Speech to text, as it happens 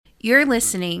You're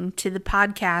listening to the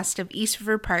podcast of East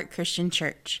River Park Christian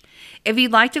Church. If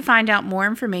you'd like to find out more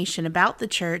information about the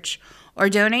church or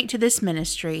donate to this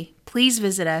ministry, please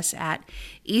visit us at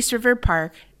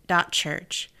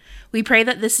eastriverpark.church. We pray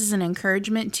that this is an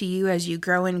encouragement to you as you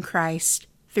grow in Christ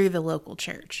through the local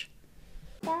church.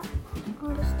 Yeah,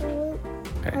 I'll just do it.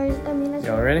 Okay.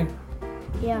 Y'all ready?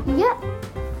 Yeah.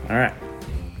 All right.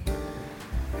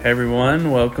 Hey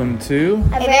everyone, welcome to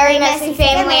A Very Messy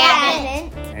Family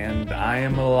Advent. And I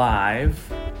Am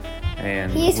Alive.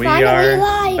 And He's we finally are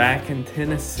alive. back in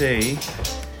Tennessee.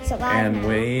 He's alive. And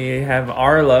we have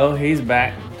Arlo. He's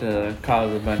back to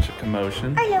cause a bunch of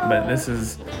commotion. Hello. But this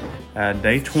is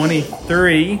day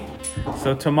 23.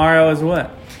 So tomorrow is what?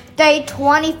 Day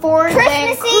 24,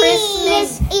 then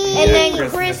Christmas Eve. and then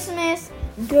Christmas. Christmas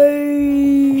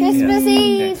Day. Christmas Yeah.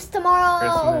 Eve Okay.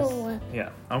 tomorrow. Christmas. Yeah,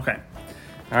 okay.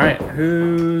 All right,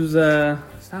 who's,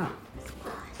 stop.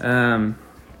 Huh?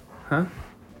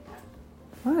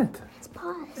 What? It's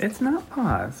paused. It's not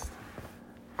paused.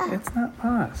 It's not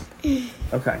paused.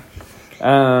 Okay.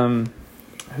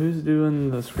 Who's doing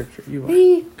the scripture? You are.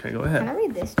 Me. Okay, go Can I ahead.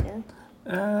 read this too?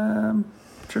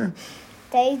 Sure.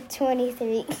 Day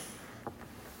 23.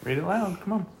 Read it loud.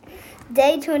 Come on.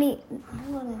 Day 20. I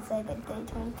want to say that day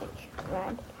 23.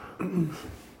 Right.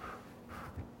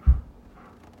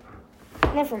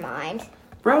 Never mind.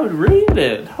 Bro, read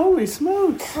it. Holy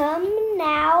smokes. Come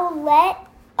now, let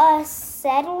us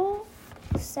settle.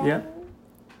 Yep.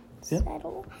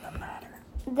 Settle.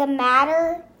 The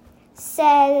matter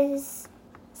says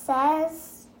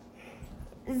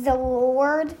the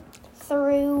Lord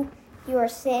through your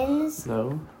sins.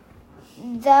 So,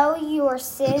 Though your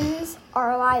sins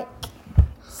are like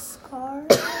scarlet,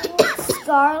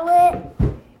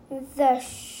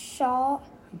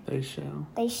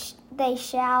 they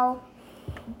shall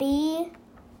be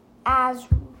as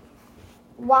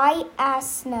white as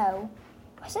snow.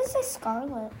 Why does it say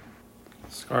scarlet?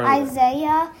 scarlet.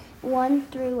 Isaiah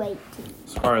 1-18.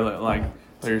 Scarlet, like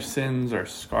their sins are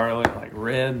scarlet, like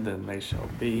red, then they shall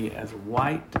be as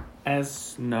white as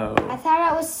snow. I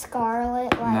thought it was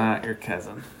scarlet, like Not your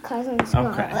cousin. cousin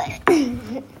Scarlet.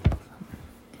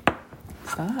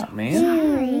 Stop,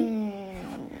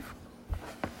 man.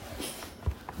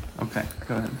 Okay,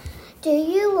 go ahead. Do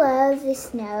you love the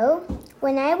snow?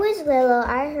 When I was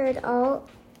little,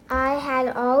 I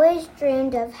had always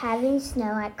dreamed of having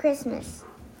snow at Christmas.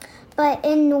 But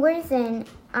in Northern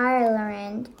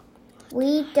Ireland,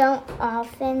 we don't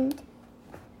often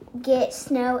get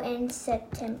snow in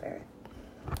September.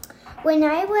 When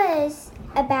I was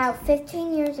about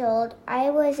 15 years old, I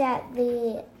was at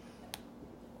the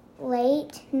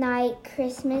late night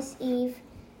Christmas Eve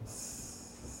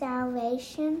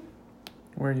salvation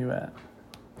Where are you at?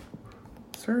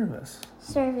 Service.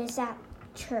 at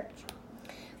church.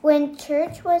 When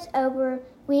church was over,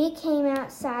 we came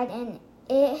outside and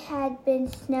it had been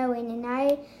snowing and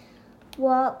I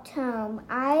walked home.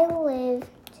 I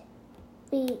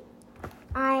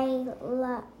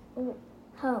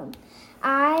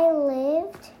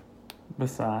lived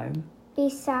Beside.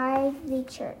 beside the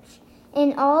church.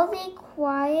 In all the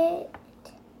quiet,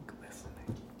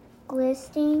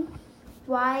 glistening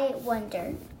white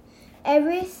wonder.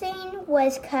 Everything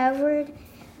was covered,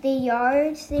 the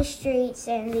yards, the streets,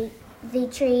 and the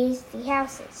trees, the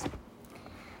houses.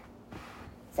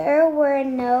 There were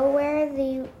nowhere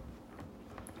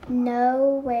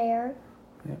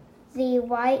the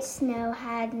white snow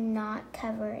had not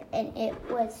covered, and it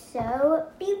was so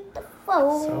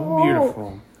beautiful. So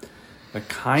beautiful. The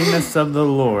kindness of the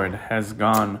Lord has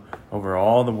gone over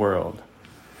all the world.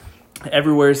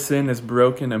 Everywhere sin is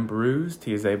broken and bruised,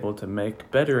 he is able to make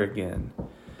better again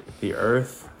the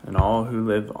earth and all who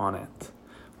live on it.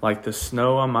 Like the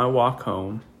snow on my walk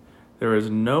home, there is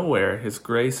nowhere his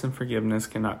grace and forgiveness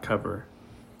cannot cover.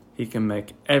 He can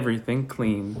make everything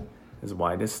clean, as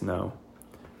white as snow.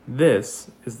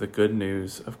 This is the good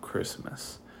news of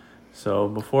Christmas. So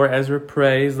before Ezra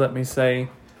prays, let me say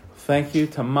thank you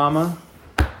to Mama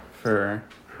for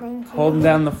holding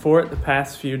down the fort the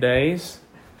past few days.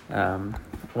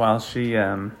 While she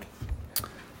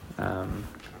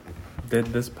did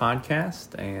this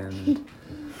podcast,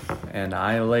 and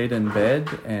I laid in bed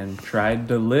and tried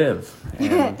to live.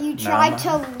 And You tried to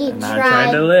I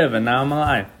tried to live, and now I'm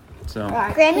alive. So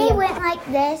Granny went like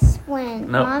this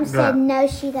when Nope, Mom go said ahead. no,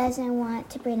 she doesn't want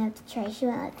to bring up the tray. She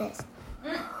went like this.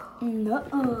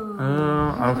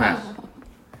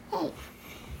 okay.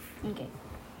 Okay,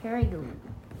 here I go.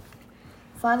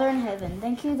 Father in heaven,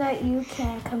 thank you that you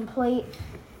can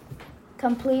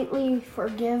completely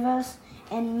forgive us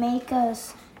and make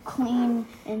us clean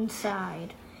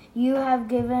inside. You have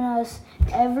given us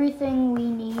everything we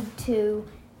need to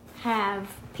have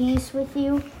peace with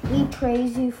you. We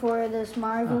praise you for this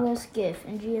marvelous gift.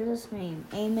 In Jesus' name,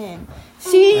 amen.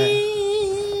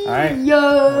 See All right.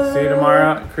 ya. We'll see you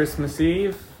tomorrow at Christmas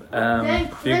Eve.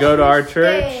 If you go to our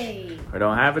church or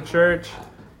don't have a church,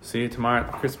 see you tomorrow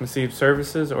at Christmas Eve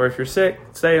services. Or if you're sick,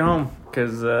 stay at home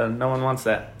because no one wants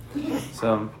that.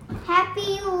 So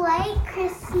Happy late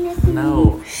Christmas.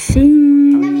 no.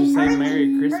 See How would you say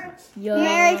Merry Christmas? ya.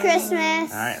 Merry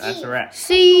Christmas. All right, that's a wrap.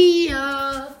 See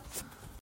ya.